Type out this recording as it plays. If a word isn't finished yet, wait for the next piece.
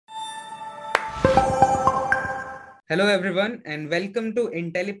Hello, everyone, and welcome to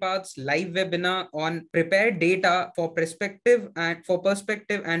Intellipaat's live webinar on prepare data for perspective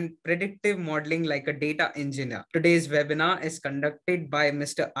and predictive modeling like a data engineer. Today's webinar is conducted by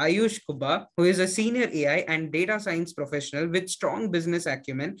Mr. Ayush Kuba, who is a senior AI and data science professional with strong business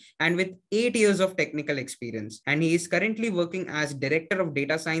acumen and with 8 years of technical experience. And he is currently working as director of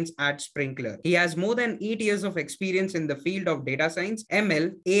data science at Sprinkler. He has more than 8 years of experience in the field of data science,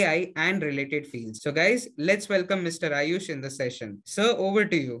 ML, AI, and related fields. So, guys, let's welcome Mr. Ayush in the session. Sir, over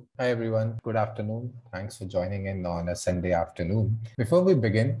to you. Hi everyone, good afternoon. Thanks for joining in on a Sunday afternoon. Before we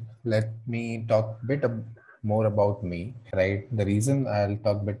begin, let me talk a bit more about me, right? The reason I'll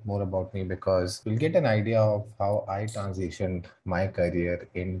talk a bit more about me because you'll get an idea of how I transitioned my career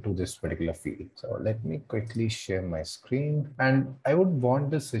into this particular field. So let me quickly share my screen, and I would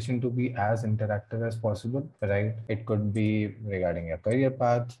want this session to be as interactive as possible, right? It could be regarding your career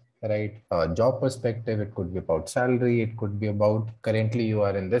path, right? Job perspective, it could be about salary, it could be about currently you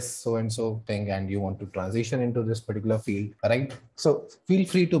are in this so and so thing and you want to transition into this particular field, right? So feel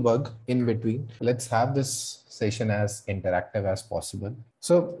free to bug in between. Let's have this session as interactive as possible.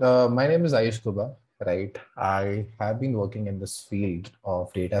 So my name is Ayush Kuba, right? I have been working in this field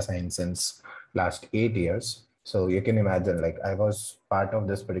of data science since last 8 years. So you can imagine, like, I was part of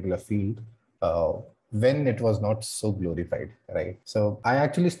this particular field when it was not so glorified, right? So I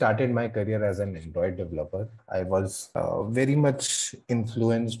actually started my career as an Android developer. I was very much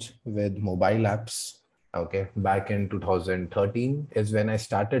influenced with mobile apps. Okay, back in 2013 is when I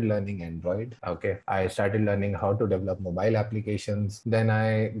started learning Android. Okay, I started learning how to develop mobile applications. Then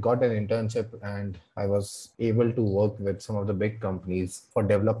I got an internship and I was able to work with some of the big companies for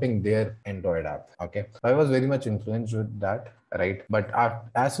developing their Android app. Okay, I was very much influenced with that, right? But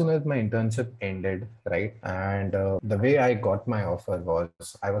as soon as my internship ended, right, and the way I got my offer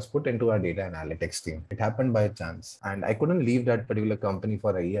was I was put into a data analytics team. It happened by chance, and I couldn't leave that particular company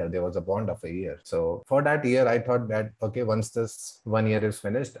for a year. There was a bond of a year. So for that year, I thought that, okay, once this 1 year is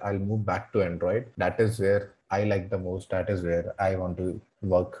finished, I'll move back to Android. That is where I like the most. That is where I want to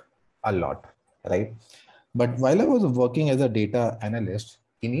work a lot, right? But while I was working as a data analyst,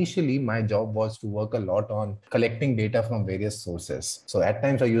 initially my job was to work a lot on collecting data from various sources. So at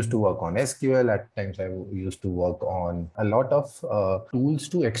times I used to work on SQL, at times I used to work on a lot of tools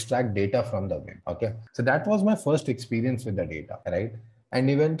to extract data from the web. Okay. So that was my first experience with the data, right? And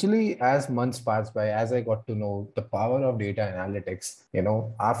eventually, as months passed by, as I got to know the power of data analytics,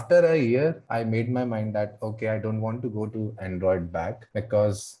 after a year, I made my mind that, okay, I don't want to go to Android back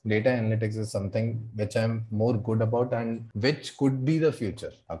because data analytics is something which I'm more good about and which could be the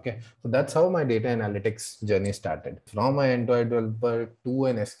future. Okay. So that's how my data analytics journey started. From an Android developer to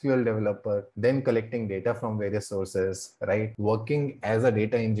an SQL developer, then collecting data from various sources, right? Working as a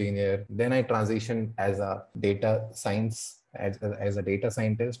data engineer. Then I transitioned as a data science as a data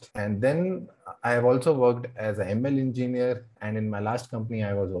scientist. And then I have also worked as an ML engineer. And in my last company,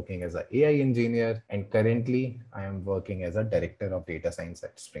 I was working as an AI engineer. And currently, I am working as a director of data science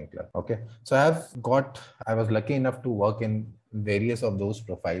at Sprinkler. Okay. So I was lucky enough to work in various of those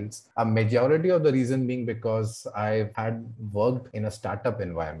profiles. A majority of the reason being because I've had worked in a startup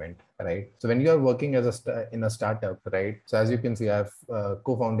environment, right? So when you are working in a startup, right? So as you can see, I've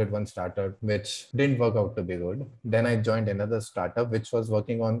co-founded one startup which didn't work out to be good. Then I joined another startup which was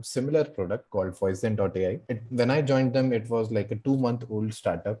working on similar product called Voicent.ai. When I joined them, it was like a 2-month-old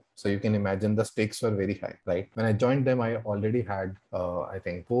startup. So you can imagine the stakes were very high, right? When I joined them, I already had, I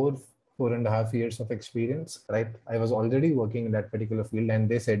think, 4.5 years of experience, right? I was already working in that particular field, and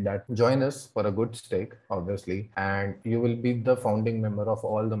they said that join us for a good stake, obviously, and you will be the founding member of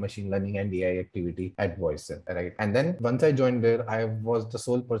all the machine learning and AI activity at Voicent, right? And then once I joined there, I was the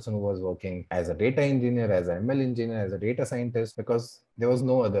sole person who was working as a data engineer, as an ML engineer, as a data scientist, because there was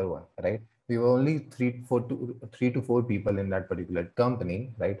no other one, right? We were only three to four people in that particular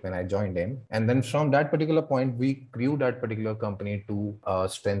company, right? When I joined in, and then from that particular point, we grew that particular company to a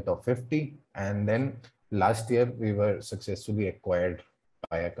strength of 50. And then last year, we were successfully acquired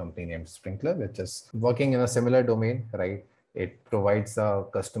by a company named Sprinkler, which is working in a similar domain, right? It provides a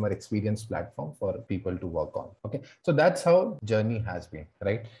customer experience platform for people to work on. Okay. So that's how journey has been,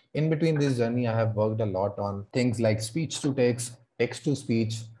 right? In between this journey, I have worked a lot on things like speech to text to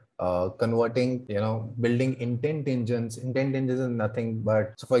speech, converting, building Intent engines is nothing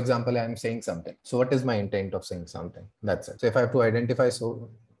but, so for example, I'm saying something. So what is my intent of saying something? That's it. So if I have to identify,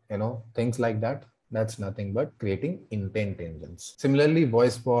 things like that, that's nothing but creating intent engines. Similarly,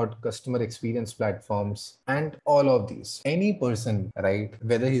 voice bot, customer experience platforms, and all of these. Any person, right,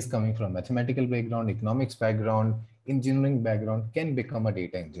 whether he's coming from mathematical background, economics background, engineering background can become a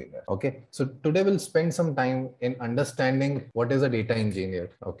data engineer. Okay, so today we'll spend some time in understanding what is a data engineer,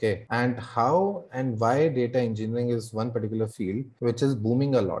 okay, and how and why data engineering is one particular field which is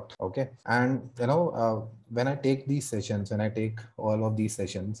booming a lot. Okay, and when I take these sessions and I take all of these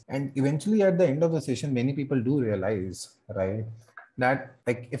sessions, and eventually at the end of the session, many people do realize, right, that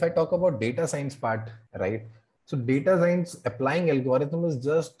like if I talk about data science part, right? So data science applying algorithm is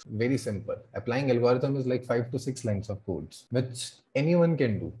just very simple. Applying algorithm is like 5 to 6 lines of codes, which anyone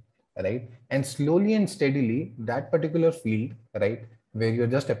can do, right? And slowly and steadily, that particular field, right, where you're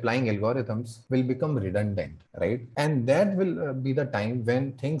just applying algorithms will become redundant, right? And that will be the time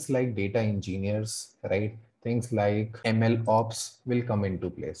when things like data engineers, right, things like ML ops will come into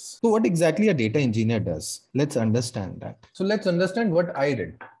place. So what exactly a data engineer does? Let's understand that. So let's understand what I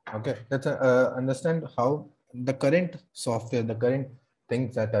did. Okay, let's understand how the current software, the current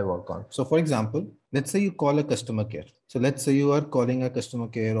things that I work on. So for example, let's say you call a customer care. So let's say you are calling a customer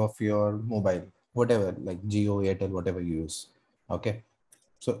care of your mobile, whatever, like Jio, Airtel, whatever you use. Okay.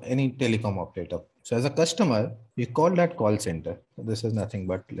 So any telecom operator. So as a customer, you call that call center. This is nothing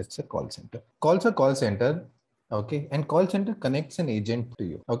but let's say call center. Calls a call center. Okay. And call center connects an agent to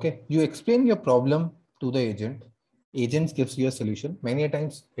you. Okay. You explain your problem to the agent. Agent gives you a solution. Many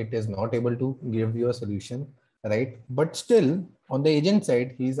times it is not able to give you a solution, right? But still on the agent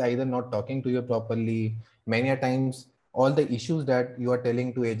side, he's either not talking to you properly. Many times all the issues that you are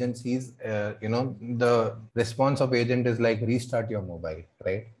telling to agents, the response of agent is like restart your mobile,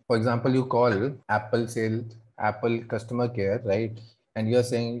 right? For example, you call Apple customer care, right? And you're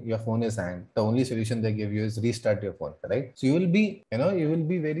saying your phone is hanged. The only solution they give you is restart your phone, right? So you will be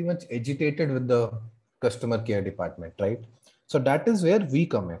very much agitated with the customer care department, right? So that is where we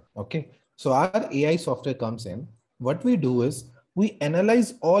come in. Okay, so our AI software comes in. What we do is we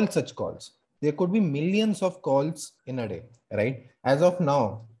analyze all such calls. There could be millions of calls in a day, right? As of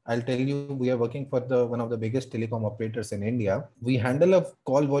now, I'll tell you, we are working for the one of the biggest telecom operators in India. We handle a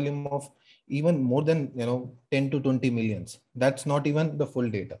call volume of even more than 10 to 20 millions. That's not even the full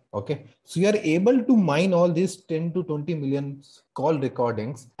data. Okay, so you are able to mine all these 10 to 20 millions call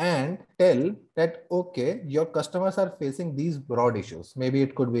recordings and tell that okay, your customers are facing these broad issues. Maybe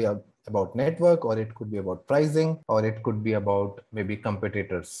it could be about network, or it could be about pricing, or it could be about maybe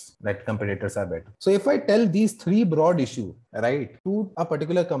competitors, that competitors are better. So if I tell these three broad issue, right, to a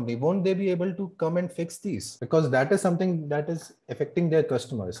particular company, won't they be able to come and fix these? Because that is something that is affecting their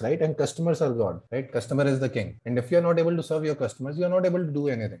customers, right? And customers are God, right? Customer is the king. And if you're not able to serve your customers, you're not able to do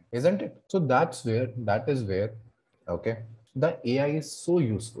anything, isn't it? So that is where, okay, the AI is so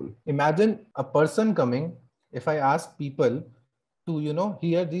useful. Imagine a person coming, if I ask people to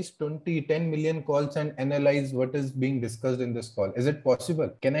hear these 10 million calls and analyze what is being discussed in this call, is it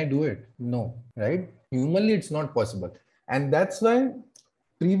possible? Can I do it? No, right? Humanly it's not possible. And that's why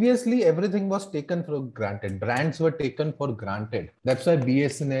previously everything was taken for granted. Brands were taken for granted. That's why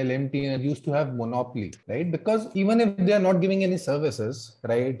BSNL, MTN used to have monopoly, right? Because even if they are not giving any services,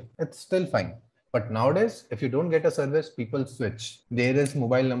 right, it's still fine. But nowadays, if you don't get a service, people switch. There is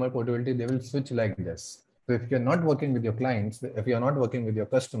mobile number portability, they will switch like this. So if you're not working with your clients, if you're not working with your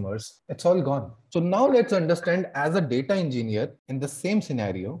customers, it's all gone. So now let's understand, as a data engineer in the same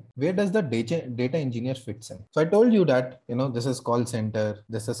scenario, where does the data engineer fits in? So I told you that, this is call center,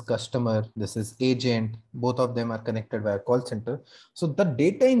 this is customer, this is agent, both of them are connected via call center. So the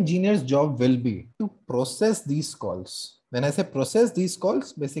data engineer's job will be to process these calls. When I say process these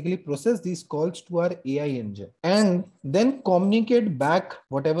calls, basically process these calls to our AI engine and then communicate back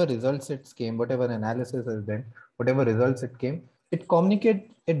whatever results it came, whatever analysis is then, whatever results it came, it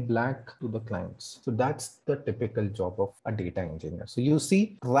communicate it back to the clients. So that's the typical job of a data engineer. So you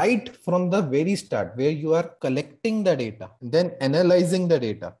see, right from the very start, where you are collecting the data, then analyzing the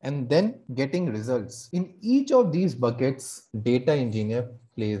data, and then getting results. In each of these buckets, data engineer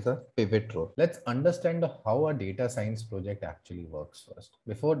plays a pivot role. Let's understand how a data science project actually works first.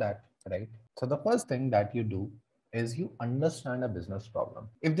 Before that, right? So the first thing that you do is you understand a business problem.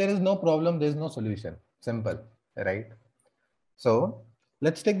 If there is no problem, there is no solution. Simple, right? So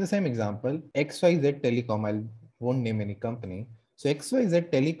let's take the same example. XYZ Telecom, I won't name any company. So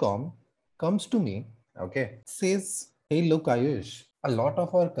XYZ Telecom comes to me, okay, says, hey, look, Ayush, a lot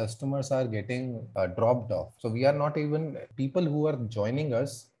of our customers are getting dropped off. So we are not even, people who are joining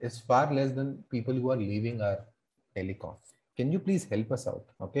us is far less than people who are leaving our telecom. Can you please help us out?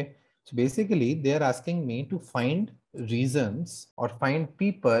 Okay. So basically, they are asking me to find reasons or find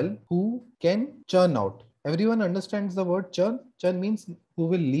people who can churn out, Everyone understands the word churn. Churn means who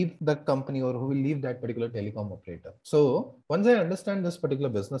will leave the company or who will leave that particular telecom operator. So once I understand this particular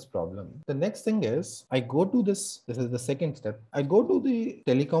business problem, the next thing is I go to this is the second step. I go to the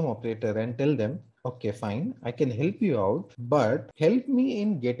telecom operator and tell them, okay, fine, I can help you out, but help me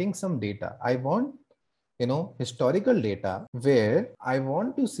in getting some data. I want historical data where I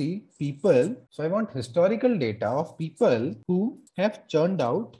want to see people. So I want historical data of people who have churned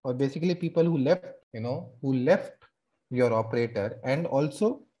out, or basically people who left, who left your operator, and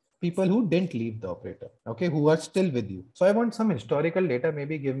also people who didn't leave the operator, okay, who are still with you. So I want some historical data.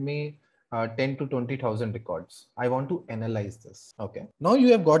 Maybe give me 10 to 20,000 records. I want to analyze this. Okay. Now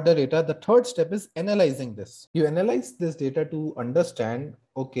you have got the data. The third step is analyzing this. You analyze this data to understand,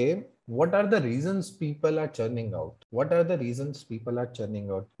 okay, what are the reasons people are churning out? What are the reasons people are churning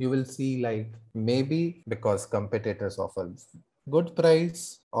out? You will see, like, maybe because competitors offer good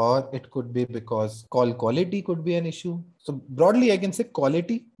price, or it could be because call quality could be an issue. So broadly I can say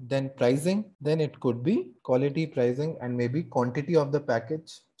quality, then pricing, then it could be quality, pricing, and maybe quantity of the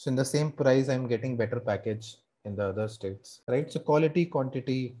package. So in the same price I'm getting better package in the other states, right? So quality,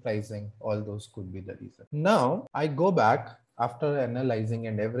 quantity, pricing, all those could be the reason. Now I go back after analyzing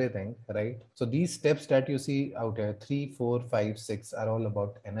and everything, right? So these steps that you see out here, 3, 4, 5, 6 are all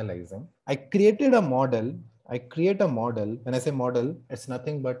about analyzing. I created a model. I create a model. When I say model, it's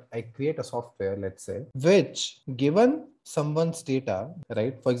nothing but I create a software, let's say, which given someone's data,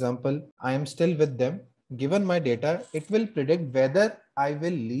 right? For example, I am still with them. Given my data, it will predict whether I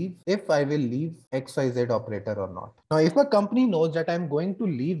will leave, if I will leave XYZ operator or not. Now, if a company knows that I'm going to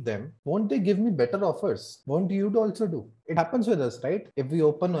leave them, won't they give me better offers? Won't you also do? It happens with us, right? If we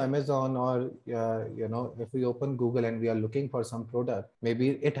open Amazon or, if we open Google and we are looking for some product,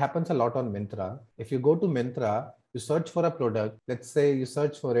 maybe it happens a lot on Myntra. If you go to Myntra, you search for a product, let's say you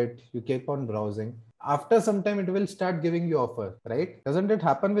search for it, you keep on browsing. After some time, it will start giving you offer, right? Doesn't it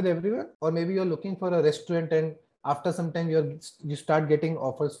happen with everyone? Or maybe you're looking for a restaurant and after some time you start getting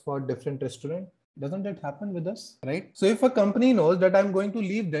offers for different restaurant. Doesn't it happen with us, right? So if a company knows that I'm going to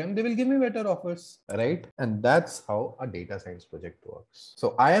leave them, they will give me better offers, right? And that's how a data science project works.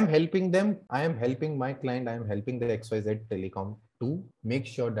 So I am helping them, I am helping my client, I am helping the XYZ telecom to make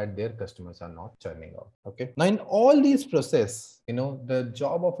sure that their customers are not churning out. Okay. Now in all these process, the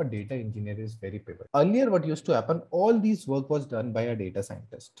job of a data engineer is very pivotal. Earlier, what used to happen, all these work was done by a data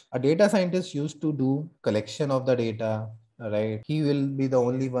scientist. A data scientist used to do collection of the data, right? He will be the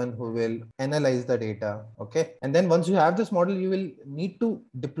only one who will analyze the data. Okay. And then once you have this model, you will need to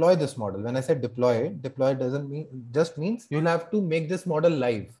deploy this model. When I said deploy doesn't mean just means you'll have to make this model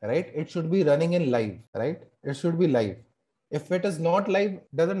live, right? It should be running in live, right? It should be live. If it is not live,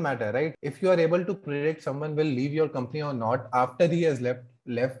 doesn't matter, right? If you are able to predict someone will leave your company or not after he has left,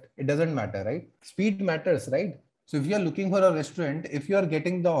 it doesn't matter, right? Speed matters, right? So if you are looking for a restaurant, if you are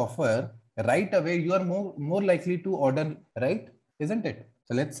getting the offer right away, you are more likely to order, right? Isn't it?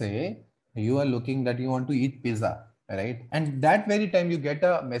 So let's say you are looking that you want to eat pizza, right? And that very time you get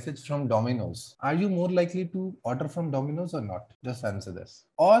a message from Domino's. Are you more likely to order from Domino's or not? Just answer this.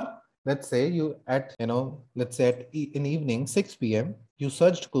 Or let's say you at let's say in evening 6 p.m. you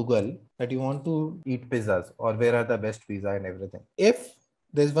searched Google that you want to eat pizzas or where are the best pizza and everything. If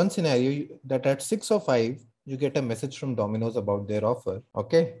there's one scenario that at 6 or 5 you get a message from Domino's about their offer,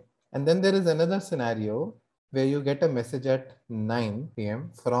 okay, and then there is another scenario where you get a message at 9 p.m.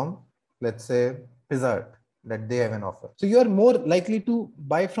 from, let's say, Pizza Hut, that they have an offer. So you are more likely to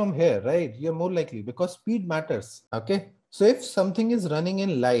buy from here, right? You're more likely because speed matters. Okay. So if something is running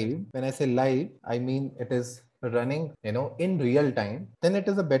in live, when I say live, I mean it is running, in real time, then it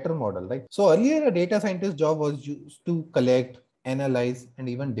is a better model, right? So earlier a data scientist job was used to collect, analyze, and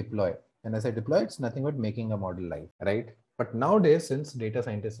even deploy. When I say deploy, it's nothing but making a model live, right? But nowadays, since data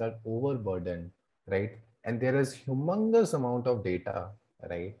scientists are overburdened, right? And there is humongous amount of data,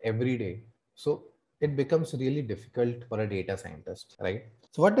 right? Every day. So it becomes really difficult for a data scientist, right?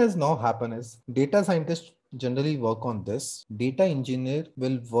 So what does now happen is data scientists generally work on this. Data engineer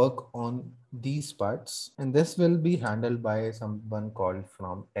will work on these parts, and this will be handled by someone called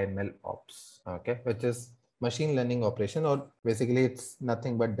from ML ops, okay, which is machine learning operation, or basically it's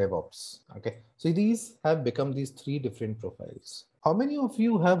nothing but DevOps. Okay. So these have become these three different profiles. How many of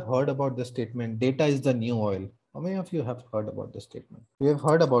you have heard about the statement, data is the new oil? How many of you have heard about the statement? We have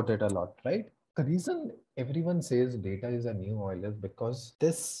heard about it a lot, right? The reason everyone says data is a new oil is because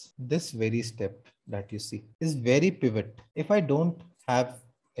this very step that you see is very pivot. If I don't have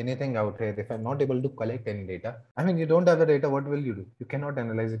anything out here, if I'm not able to collect any data, you don't have the data, what will you do? You cannot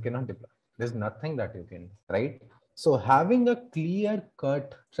analyze, you cannot deploy. There's nothing that you can, right? So having a clear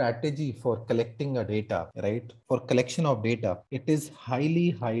cut strategy for collecting a data, right, for collection of data, it is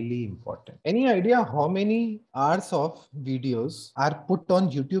highly important. Any idea how many hours of videos are put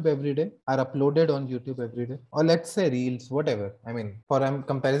on YouTube every day, are uploaded on YouTube every day? Or let's say reels, whatever. I mean, for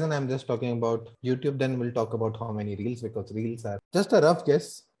comparison, I'm just talking about YouTube, then we'll talk about how many reels, because reels are just a rough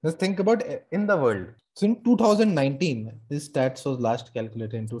guess. Just think about in the world. So in 2019, this stats was last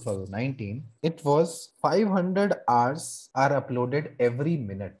calculated in 2019. It was 500 hours are uploaded every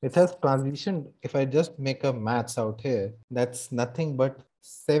minute. It has transitioned. If I just make a maths out here, that's nothing but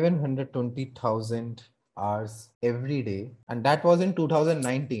 720,000 hours every day. And that was in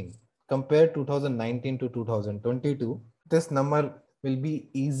 2019. Compare 2019 to 2022, this number will be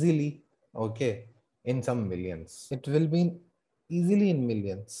easily, okay, in some millions. It will be easily in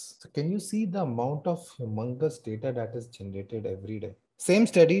millions. So can you see the amount of humongous data that is generated every day? Same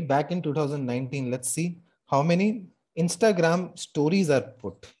study back in 2019. Let's see how many Instagram stories are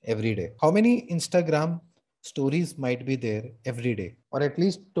put every day. How many Instagram stories might be there every day, or at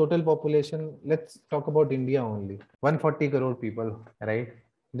least total population. Let's talk about India only. 140 crore people, right?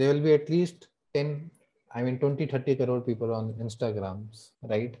 There will be at least 10, I mean 20, 30 crore people on Instagrams,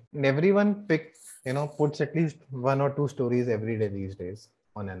 right? And everyone puts at least one or two stories every day these days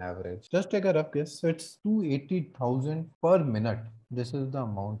on an average. Just take a rough guess. So it's 280,000 per minute. This is the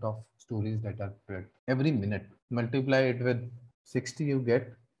amount of stories that are put every minute. Multiply it with 60, you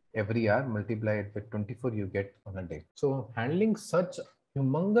get every hour. Multiply it with 24, you get on a day. So handling such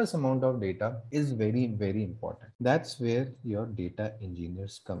humongous amount of data is very important. That's where your data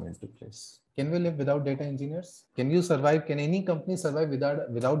engineers come into place. Can we live without data engineers? Can you survive? Can any company survive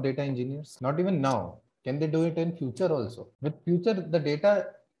without data engineers? Not even now. Can they do it in future also? With future, the data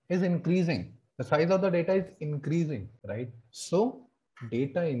is increasing. The size of the data is increasing, right? So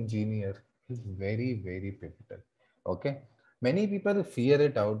data engineer is very pivotal. Okay. Many people fear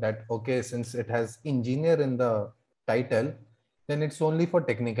it out that, okay, since it has engineer in the title, then it's only for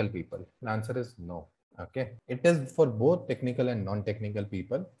technical people. The answer is no. Okay. It is for both technical and non-technical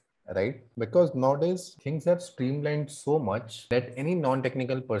people, right? Because nowadays things have streamlined so much that any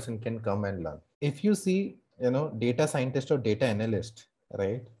non-technical person can come and learn. If you see, data scientist or data analyst,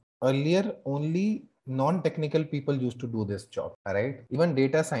 right? Earlier, only non-technical people used to do this job, right? Even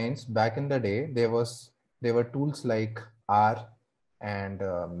data science back in the day, there were tools like R and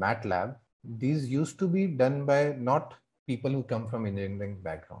MATLAB. These used to be done by not people who come from engineering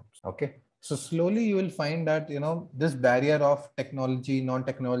backgrounds. Okay. So slowly you will find that, this barrier of technology,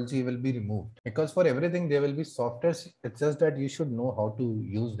 non-technology will be removed, because for everything there will be software. It's just that you should know how to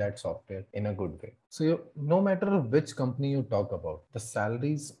use that software in a good way. So no matter which company you talk about, the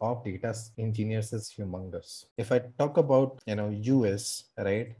salaries of data engineers is humongous. If I talk about, US,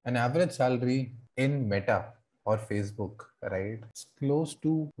 right, an average salary in Meta or Facebook, right, it's close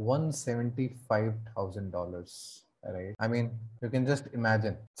to $175,000. Right. I mean, you can just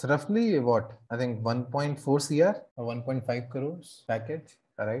imagine. It's roughly what? I think 1.4 CR or 1.5 crores package.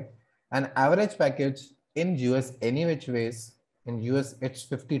 Right. An average package in US, any which ways, in US it's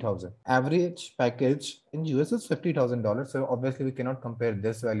 50,000. Average package in US is $50,000. So obviously we cannot compare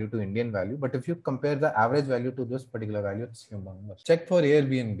this value to Indian value. But if you compare the average value to this particular value, it's humongous. Check for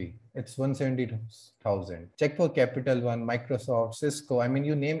Airbnb. It's 170,000. Check for Capital One, Microsoft, Cisco. I mean,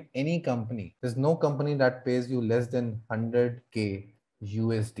 you name any company. There's no company that pays you less than 100K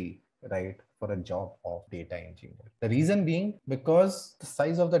USD, right, for a job of data engineer. The reason being because the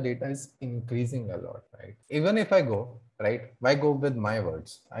size of the data is increasing a lot, right? Even if I go, right, why go with my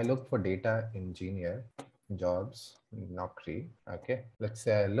words? I look for data engineer jobs, Naukri. Okay, let's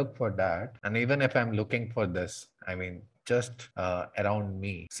say I look for that, and even if I'm looking for this, I mean, just around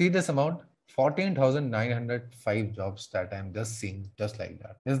me, see this amount, 14,905 jobs that I'm just seeing, just like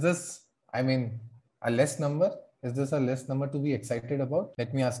that. Is this, I mean, a less number? Is this a less number to be excited about?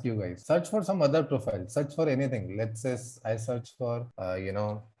 Let me ask you guys. Search for some other profile. Search for anything. Let's say I search for,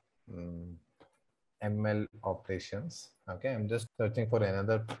 ML operations. Okay, I'm just searching for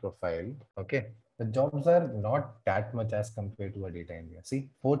another profile. Okay, the jobs are not that much as compared to a data engineer. See,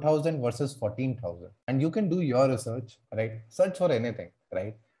 4,000 versus 14,000. And you can do your research, right? Search for anything,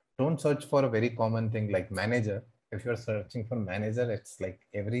 right? Don't search for a very common thing like manager. If you're searching for manager, it's like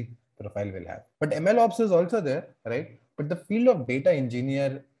every profile will have. But ML ops is also there, right? But the field of data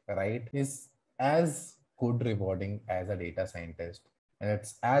engineer, right, is as good rewarding as a data scientist. And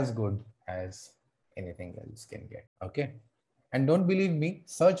it's as good as anything else can get. Okay. And don't believe me,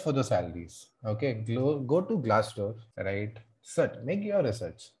 search for the salaries. Okay. Go to Glassdoor, right? Search, make your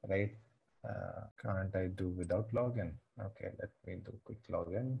research, right? Can't I do without login? Okay, let me do quick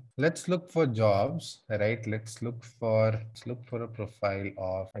login. Let's look for jobs, right? Let's look for a profile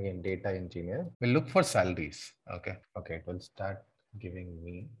of, again, data engineer. We'll look for salaries. Okay, it will start giving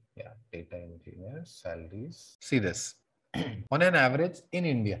me, yeah, data engineer salaries. See this. On an average in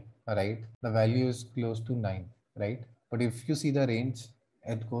India, right, the value is close to 9, right? But if you see the range,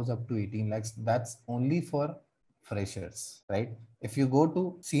 it goes up to 18 lakhs. That's only for freshers, right? If you go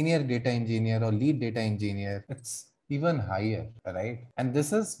to senior data engineer or lead data engineer, it's even higher, right? And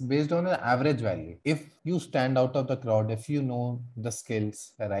this is based on an average value. If you stand out of the crowd, if you know the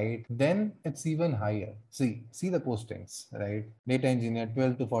skills, right, then it's even higher. See the postings, right? Data engineer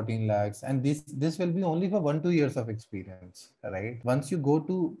 12 to 14 lakhs, and this will be only for 1-2 years of experience, right? Once you go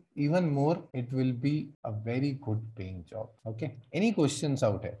to even more, it will be a very good paying job. Okay. Any questions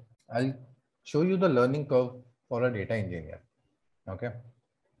out here? I'll show you the learning curve for a data engineer. Okay.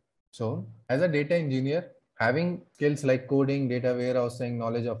 So as a data engineer, having skills like coding, data warehousing,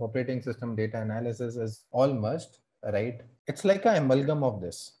 knowledge of operating system, data analysis is all must, right? It's like an amalgam of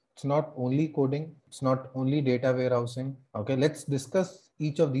this. It's not only coding, it's not only data warehousing. Okay, let's discuss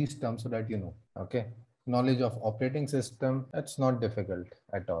each of these terms so that you know. Okay. Knowledge of operating system, that's not difficult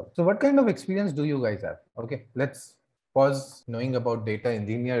at all. So what kind of experience do you guys have? Okay, let's pause knowing about data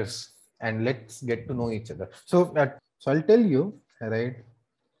engineers and let's get to know each other. So I'll tell you, right?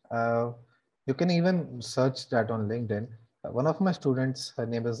 Uh, you can even search that on LinkedIn. One of my students, her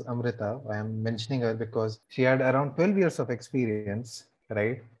name is Amrita. I am mentioning her because she had around 12 years of experience,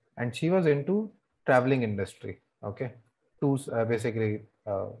 right? And she was into traveling industry. Okay, tours, basically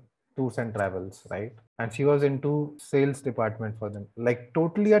tours and travels, right? And she was into sales department for them, like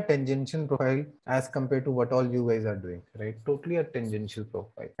totally a tangential profile as compared to what all you guys are doing, right? Totally a tangential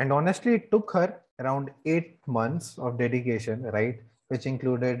profile. And honestly, it took her around 8 months of dedication, right? Which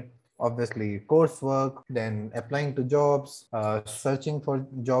included obviously coursework, then applying to jobs, searching for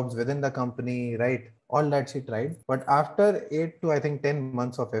jobs within the company, right? All that she tried. But after 8 to I think 10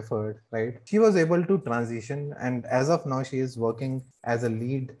 months of effort, right, she was able to transition. And as of now, she is working as a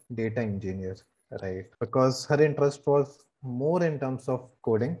lead data engineer, right? Because her interest was more in terms of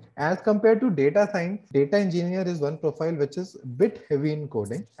coding as compared to data science. Data engineer is one profile which is a bit heavy in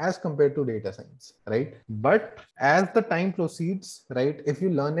coding as compared to data science, right? But as the time proceeds, right, if you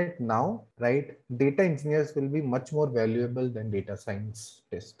learn it now, right, data engineers will be much more valuable than data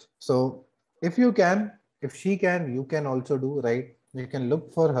scientists. So if you can, if she can, you can also do, right? You can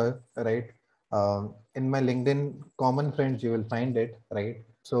look for her, right? In my LinkedIn common friends, you will find it, right?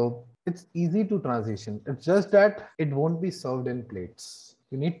 So it's easy to transition. It's just that it won't be served in plates.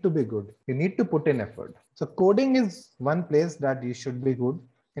 You need to be good. You need to put in effort. So coding is one place that you should be good.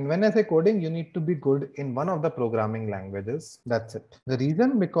 And when I say coding, you need to be good in one of the programming languages. That's it. The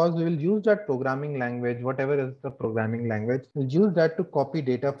reason, because we will use that programming language, whatever is the programming language, we'll use that to copy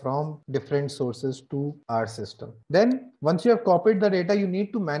data from different sources to our system. Then once you have copied the data, you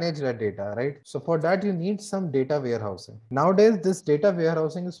need to manage that data, right? So for that, you need some data warehousing. Nowadays, this data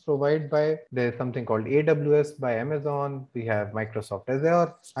warehousing is provided by, there's something called AWS by Amazon. We have Microsoft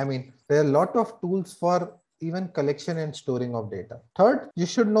Azure. I mean, there are a lot of tools for even collection and storing of data. Third, you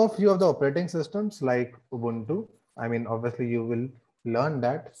should know few of the operating systems like Ubuntu. I mean, obviously you will learn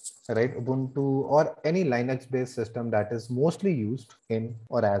that, right? Ubuntu or any Linux based system that is mostly used in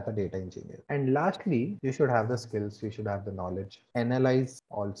or as a data engineer. And lastly, you should have the skills, you should have the knowledge, analyze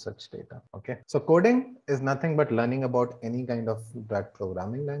all such data. Okay. So coding is nothing but learning about any kind of that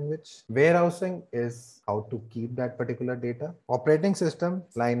programming language. Warehousing is how to keep that particular data. Operating system,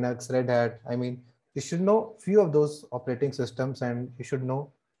 Linux, Red Hat. I mean, you should know few of those operating systems and you should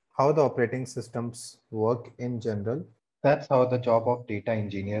know how the operating systems work in general. That's how the job of data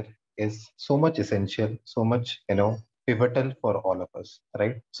engineer is so much essential, so much, pivotal for all of us,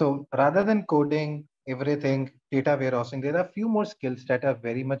 right? So rather than coding everything, data warehousing, there are a few more skills that are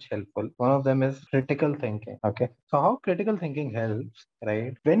very much helpful. One of them is critical thinking. Okay. So how critical thinking helps,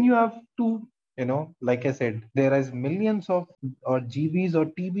 right? When you have to, like I said, there is millions of or GBs or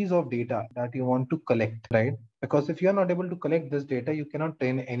TBs of data that you want to collect, right? Because if you're not able to collect this data, you cannot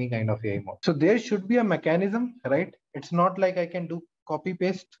train any kind of AI model. So there should be a mechanism, right? It's not like I can do copy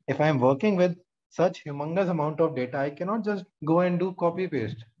paste. If I'm working with such humongous amount of data, I cannot just go and do copy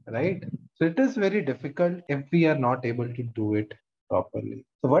paste, right? So it is very difficult if we are not able to do it properly.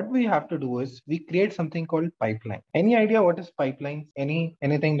 So what we have to do is we create something called pipeline. Any idea what is pipeline?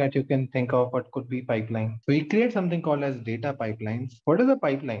 Anything that you can think of what could be pipeline? So we create something called as data pipelines. What is a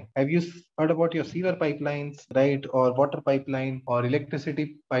pipeline? Have you heard about your sewer pipelines, right? Or water pipeline or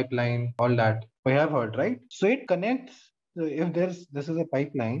electricity pipeline, all that? We have heard, right? So it connects So if this is a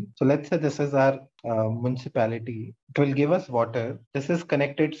pipeline, so let's say this is our municipality. It will give us water. This is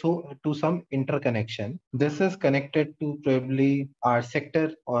connected to some interconnection. This is connected to probably our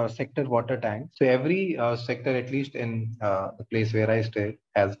sector or sector water tank. So every sector, at least in the place where I stay,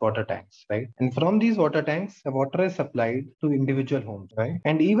 has water tanks, right? And from these water tanks, the water is supplied to individual homes, right?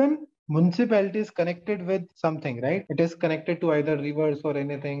 And even municipality is connected with something, right? It is connected to either rivers or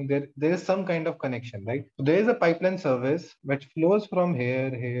anything. There is some kind of connection, right? So there is a pipeline service which flows from here,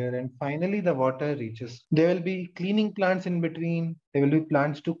 and finally the water reaches. There will be cleaning plants in between. There will be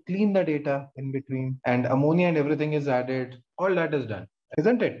plants to clean the data in between, and ammonia and everything is added. All that is done,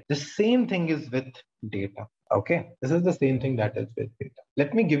 isn't it? The same thing is with data. Okay, this is the same thing that is with data.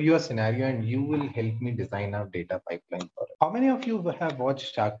 Let me give you a scenario and you will help me design a data pipeline for it. How many of you have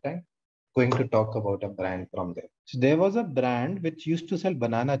watched Shark Tank? Going to talk about a brand from there. So there was a brand which used to sell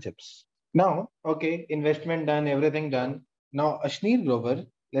banana chips. Now, okay, investment done, everything done. Now, Ashneer Grover,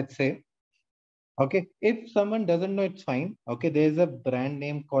 let's say, okay, if someone doesn't know, it's fine. Okay, there's a brand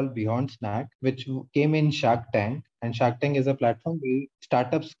name called Beyond Snack, which came in Shark Tank, and Shark Tank is a platform where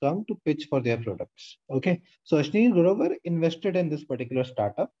startups come to pitch for their products. Okay, so Ashneer Grover invested in this particular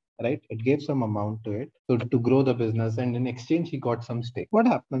startup, right? It gave some amount to it to grow the business, and in exchange, he got some stake. What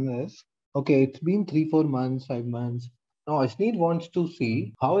happened is, okay, it's been 3, 4 months, 5 months. Now, Ashneer wants to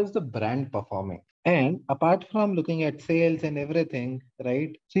see how is the brand performing. And apart from looking at sales and everything,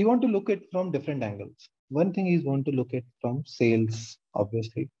 right? So you want to look at from different angles. One thing is want to look at from sales,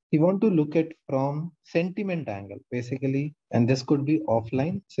 obviously. You want to look at from sentiment angle, basically, and this could be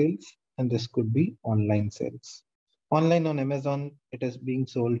offline sales and this could be online sales. Online on Amazon, it is being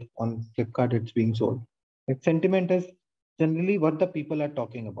sold. On Flipkart, it's being sold. If sentiment is generally what the people are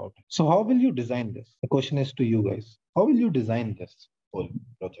talking about. So how will you design this? The question is to you guys. How will you design this whole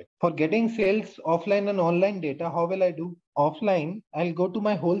project? For getting sales offline and online data, how will I do? Offline, I'll go to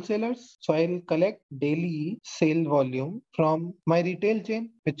my wholesalers. So I'll collect daily sale volume from my retail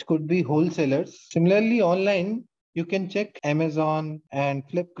chain, which could be wholesalers. Similarly, online, you can check Amazon and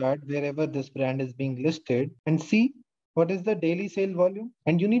Flipkart, wherever this brand is being listed, and see what is the daily sale volume.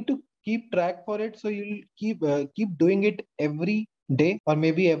 And you need to keep track for it. So you'll keep doing it every day or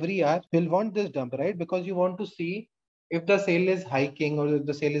maybe every hour. You'll want this dump, right? Because you want to see if the sale is hiking or if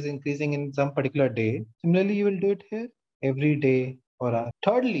the sale is increasing in some particular day. Similarly, you will do it here every day or hour.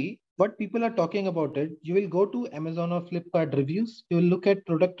 Thirdly, what people are talking about it, you will go to Amazon or Flipkart reviews. You will look at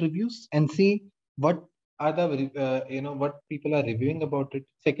product reviews and see what are the what people are reviewing about it.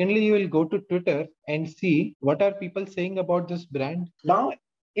 Secondly, you will go to Twitter and see what are people saying about this brand. Now,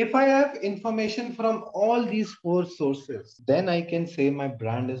 if I have information from all these four sources, then I can say my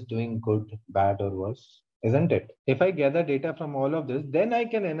brand is doing good, bad, or worse, isn't it? If I gather data from all of this, then I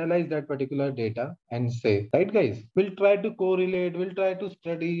can analyze that particular data and say, right, guys, we'll try to correlate, we'll try to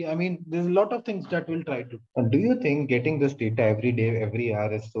study. I mean, there's a lot of things that we'll try to. And do you think getting this data every day, every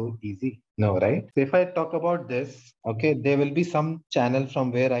hour is so easy? No, right? So if I talk about this, okay, there will be some channel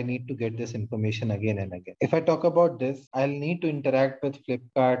from where I need to get this information again and again. If I talk about this, I'll need to interact with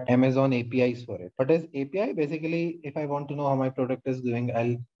Flipkart, Amazon APIs for it. What is API? Basically, if I want to know how my product is doing,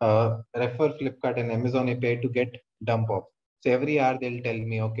 I'll refer Flipkart and Amazon API to get dump off. So every hour they'll tell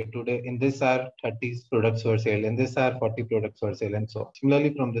me, okay, today in this hour 30 products were sale, in this hour 40 products were sale, and so on.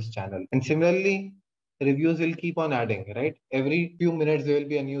 Similarly from this channel. And similarly, reviews will keep on adding, right? Every few minutes there will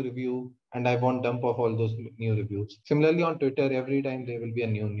be a new review, and I want dump of all those new reviews. Similarly on Twitter, every time there will be a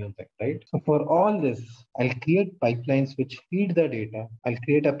new thing, right? So for all this, I'll create pipelines which feed the data. I'll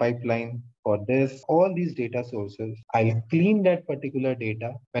create a pipeline for this, all these data sources. I'll clean that particular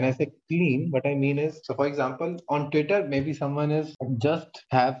data. When I say clean, what I mean is, so for example, on Twitter, maybe someone is just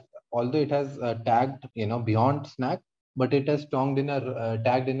have, although it has tagged, beyond snack, but it has tagged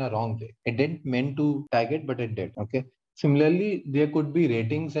in a wrong way. It didn't meant to tag it, but it did. Okay. Similarly, there could be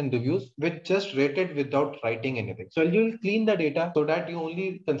ratings and reviews which just rated without writing anything. So you'll clean the data so that you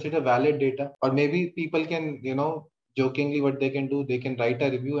only consider valid data, or maybe people can, jokingly what they can do, they can write a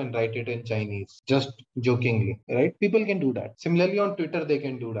review and write it in Chinese, just jokingly, right? People can do that. Similarly on Twitter, they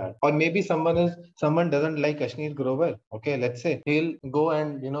can do that. Or maybe someone doesn't like Ashneer Grover. Okay, let's say he'll go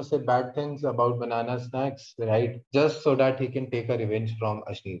and say bad things about banana snacks, right? Just so that he can take a revenge from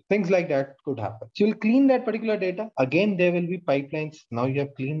Ashneer. Things like that could happen. So you'll clean that particular data. Again, there will be pipelines. Now you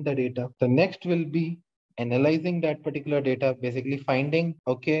have cleaned the data. The next will be analyzing that particular data, basically finding,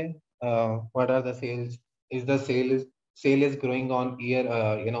 okay, what are the sales? Is the sale is sale is growing on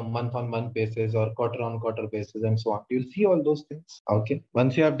month on month basis or quarter on quarter basis and so on. You'll see all those things. Okay.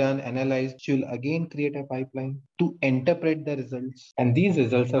 Once you have done analyzed, you'll again create a pipeline to interpret the results. And these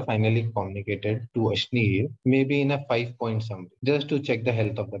results are finally communicated to Ashneer, maybe in a 5 point summary, just to check the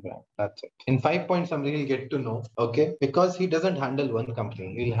health of the brand. That's it. In 5 point summary, he'll get to know, okay, because he doesn't handle one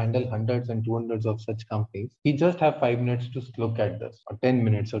company, he'll handle hundreds and 200s of such companies. He just have 5 minutes to look at this, or 10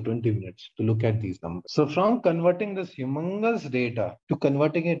 minutes or 20 minutes to look at these numbers. So from converting this humongous data to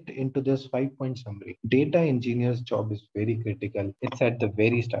converting it into this 5 point summary, data engineer's job is very critical. It's at the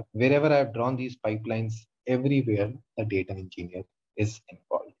very start. Wherever I've drawn these pipelines, everywhere the data engineer is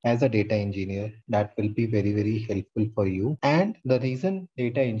involved. As a data engineer, that will be very, very helpful for you. And the reason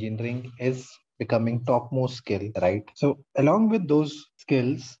data engineering is becoming topmost skill, right? So along with those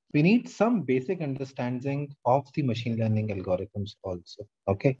skills, we need some basic understanding of the machine learning algorithms also.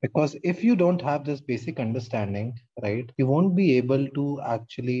 Okay. Because if you don't have this basic understanding, right, you won't be able to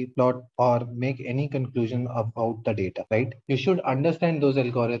actually plot or make any conclusion about the data, right? You should understand those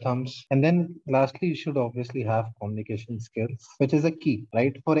algorithms. And then lastly, you should obviously have communication skills, which is a key,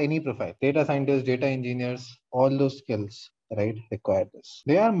 right? For any profile, data scientists, data engineers, all those skills, right, require this.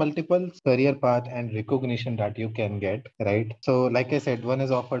 There are multiple career path and recognition that you can get, right? So like I said, one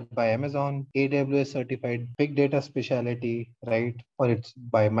is offered by Amazon, AWS certified big data specialty, right? Or it's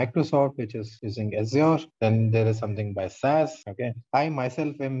by Microsoft, which is using Azure. Then there is something by SAS. Okay. I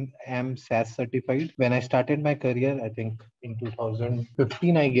myself am SAS certified. When I started my career, I think in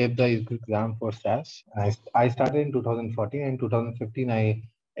 2015, I gave the exam for SAS. I started in 2014. In 2015, I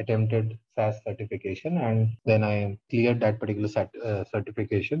attempted SAS certification, and then I cleared that particular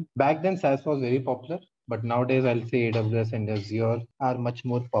certification. Back then, SAS was very popular, but nowadays I'll say AWS and Azure are much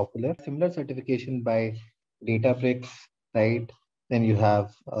more popular. Similar certification by Databricks, right? Then you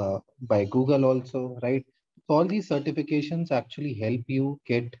have by Google also, right? So all these certifications actually help you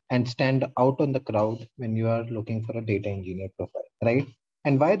get and stand out on the crowd when you are looking for a data engineer profile, right?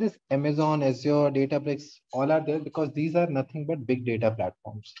 And why this Amazon, Azure, Databricks, all are there? Because these are nothing but big data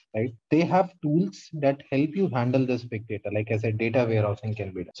platforms, right? They have tools that help you handle this big data. Like I said, data warehousing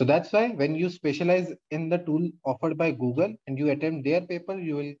can be done. So that's why when you specialize in the tool offered by Google and you attempt their paper,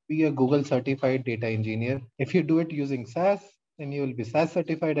 you will be a Google certified data engineer. If you do it using SAS, then you will be SAS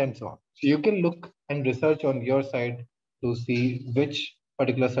certified and so on. So you can look and research on your side to see which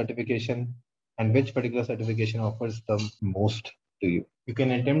particular certification and which particular certification offers the most to you. You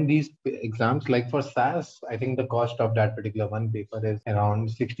can attempt these exams. Like for SAS, I think the cost of that particular one paper is around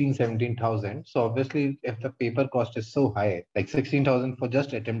 16, 17,000. So obviously, if the paper cost is so high, like 16,000 for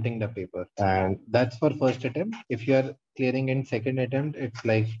just attempting the paper, and that's for first attempt. If you are clearing in second attempt, it's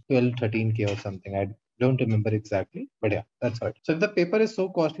like 12, 13K or something. I don't remember exactly, but yeah, that's right. So if the paper is so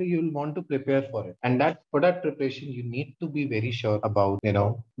costly, you will want to prepare for it. And that for that preparation, you need to be very sure about,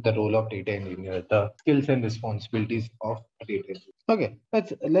 the role of data engineer, the skills and responsibilities of a data engineer. Okay,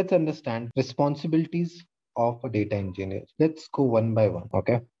 let's understand responsibilities of a data engineer. Let's go one by one.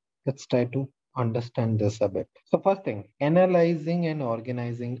 Okay. Let's try to understand this a bit. So first thing, analyzing and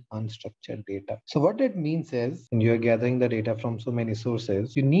organizing unstructured data. So what it means is when you're gathering the data from so many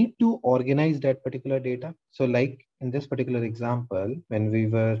sources, you need to organize that particular data. So like in this particular example, when we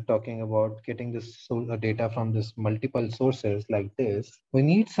were talking about getting this data from this multiple sources like this, we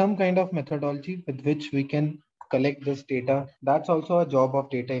need some kind of methodology with which we can collect this data. That's also a job of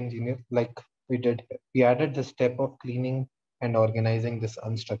data engineer, like we did here. We added the step of cleaning and organizing this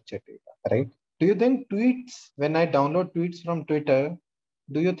unstructured data, right? Do you think tweets, when I download tweets from Twitter,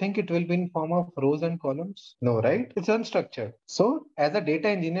 do you think it will be in form of rows and columns? No, right? It's unstructured. So as a data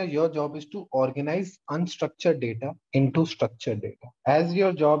engineer, your job is to organize unstructured data into structured data. As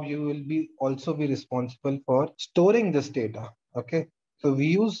your job, you will be also be responsible for storing this data. Okay. So we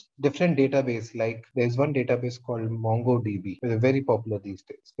use different database, like there's one database called MongoDB, which is very popular these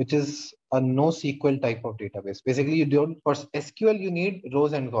days, which is a NoSQL type of database. Basically, you don't, for SQL, you need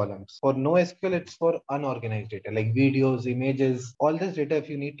rows and columns. For NoSQL, it's for unorganized data, like videos, images, all this data. If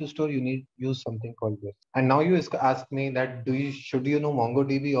you need to store, you need use something called this. And now you ask me that should you know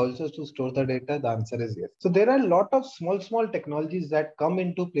MongoDB also to store the data? The answer is yes. So there are a lot of small technologies that come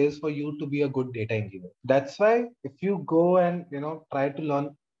into place for you to be a good data engineer. That's why if you go and try to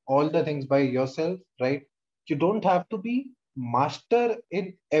learn all the things by yourself, right? You don't have to be master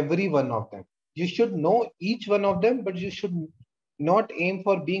in every one of them. You should know each one of them, but you should not aim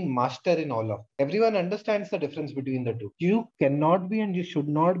for being master in all of them. Everyone understands the difference between the two. You cannot be and you should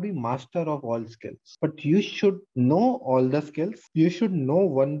not be master of all skills, but you should know all the skills. You should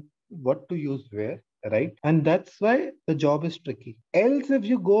know what to use where, right? And that's why the job is tricky. Else, if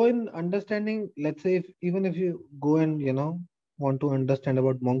you go in understanding, let's say, if even if you go and want to understand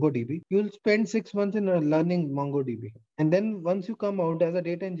about MongoDB, you'll spend 6 months in learning MongoDB. And then once you come out as a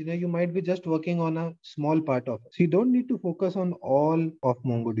data engineer, you might be just working on a small part of it. So you don't need to focus on all of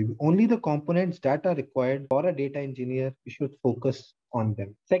MongoDB. Only the components that are required for a data engineer, you should focus on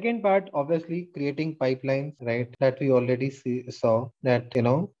them. Second part, obviously, creating pipelines, right? That we already saw that,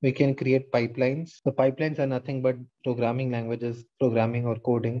 we can create pipelines. The pipelines are nothing but programming languages, programming or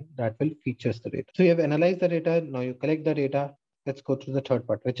coding that will features the data. So you have analyzed the data. Now you collect the data. Let's go to the third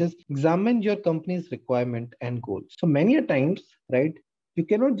part, which is examine your company's requirement and goals. So many a times, right, you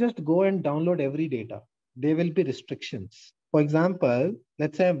cannot just go and download every data. There will be restrictions. For example,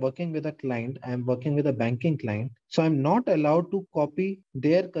 let's say I'm working with a client, I'm working with a banking client. So I'm not allowed to copy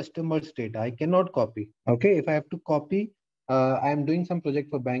their customers' data. I cannot copy. Okay. If I have to copy, I'm doing some project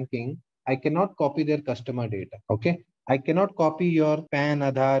for banking. I cannot copy their customer data. Okay. I cannot copy your PAN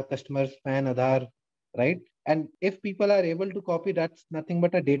Aadhaar, customer's PAN Aadhaar, right? And if people are able to copy, that's nothing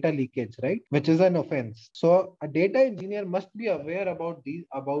but a data leakage, right? Which is an offense. So a data engineer must be aware about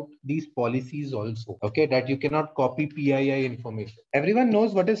these policies also. Okay, that you cannot copy PII information. Everyone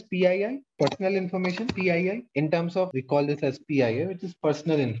knows what is PII, personal information. PII, in terms of, we call this as PII, which is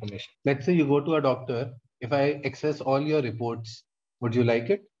personal information. Let's say you go to a doctor. If I access all your reports, would you like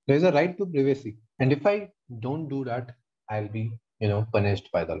it? There is a right to privacy, and if I don't do that, I'll be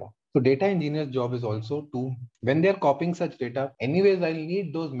punished by the law. So data engineer's job is also to, when they're copying such data, anyways, I'll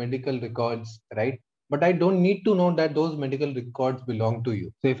need those medical records, right? But I don't need to know that those medical records belong to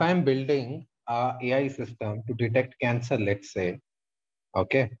you. So if I'm building a AI system to detect cancer, let's say,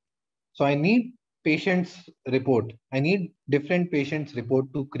 okay, so I need patients report. I need different patients report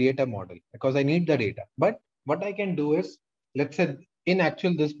to create a model because I need the data. But what I can do is, let's say in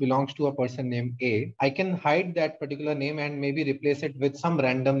actual this belongs to a person named A. I can hide that particular name and maybe replace it with some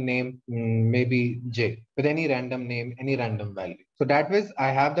random name, maybe J, with any random name, any random value. So that way I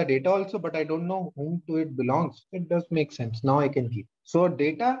have the data also, but I don't know whom to it belongs. It does make sense. Now I can keep. So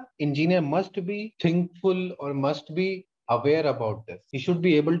data engineer must be thinkful or must be aware about this. He should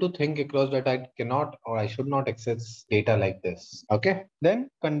be able to think across that I cannot or I should not access data like this. Okay. Then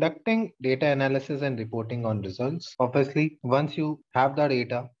conducting data analysis and reporting on results. Obviously, once you have the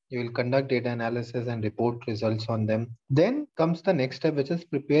data, you will conduct data analysis and report results on them. Then comes the next step, which is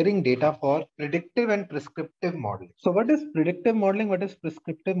preparing data for predictive and prescriptive modeling. So what is predictive modeling? What is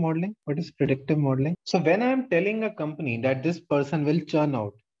prescriptive modeling? What is predictive modeling? So when I'm telling a company that this person will churn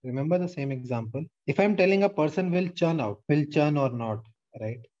out, remember the same example. If I'm telling a person will churn or not,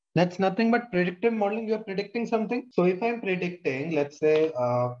 right? That's nothing but predictive modeling. You're predicting something. So if I'm predicting, let's say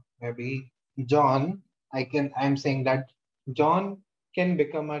maybe John, I'm saying that John can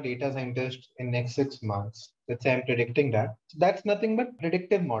become a data scientist in next 6 months. Let's say I'm predicting that. So that's nothing but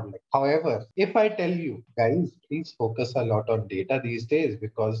predictive modeling. However, if I tell you guys, please focus a lot on data these days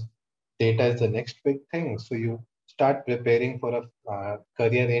because data is the next big thing. So you start preparing for a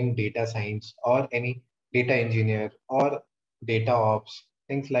career in data science or any data engineer or data ops,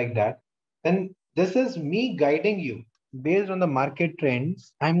 things like that, then this is me guiding you based on the market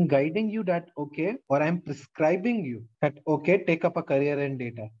trends. I'm guiding you that, okay, or I'm prescribing you that, okay, take up a career in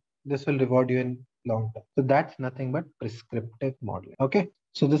data. This will reward you in long term. So that's nothing but prescriptive modeling. Okay.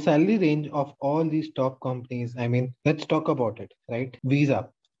 So the salary range of all these top companies, I mean, let's talk about it, right? Visa,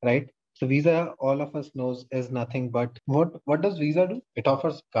 right? So Visa, all of us knows is nothing but what does Visa do? It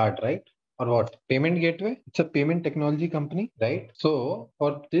offers card, right? Or what? Payment gateway? It's a payment technology company, right? So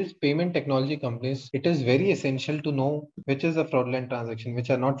for these payment technology companies, it is very essential to know which is a fraudulent transaction, which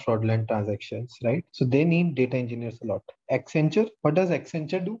are not fraudulent transactions, right? So they need data engineers a lot. Accenture, what does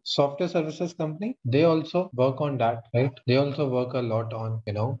Accenture do? Software services company. They also work on that, right? They also work a lot on,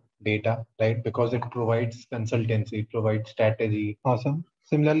 data, right? Because it provides consultancy, it provides strategy. Awesome.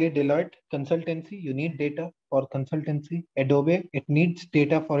 Similarly, Deloitte consultancy, you need data for consultancy. Adobe, it needs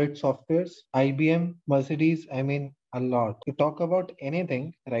data for its softwares. IBM, Mercedes, I mean, a lot. To talk about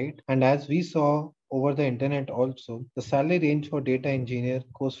anything, right? And as we saw over the internet also, the salary range for data engineer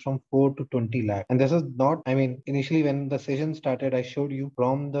goes from 4 to 20 lakh. And this is not, I mean, initially when the session started, I showed you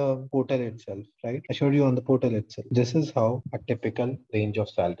from the portal itself, right? I showed you on the portal itself. This is how a typical range of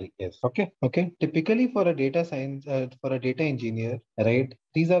salary is. Okay. Okay. Typically for a data science, for a data engineer, right?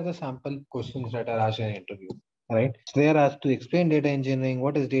 These are the sample questions that are asked in an interview, right? So they are asked to explain data engineering,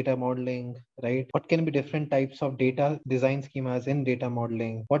 what is data modeling, right? What can be different types of data design schemas in data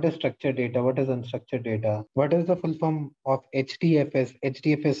modeling? What is structured data? What is unstructured data? What is the full form of HDFS?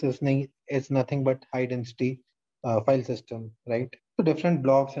 HDFS is nothing but high density file system, right? So different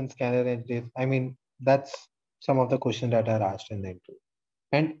blocks and scanner edges. I mean, That's some of the questions that are asked in the interview.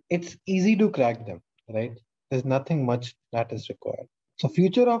 And it's easy to crack them, right? There's nothing much that is required. So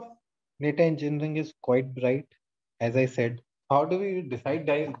future of data engineering is quite bright. As I said, How do we decide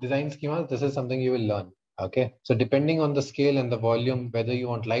design schemas? This is something you will learn. Okay. So depending on the scale and the volume, whether you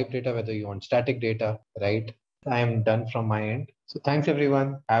want live data, whether you want static data, right? I am done from my end. So thanks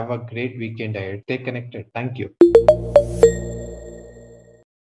everyone. Have a great weekend ahead. Stay connected. Thank you.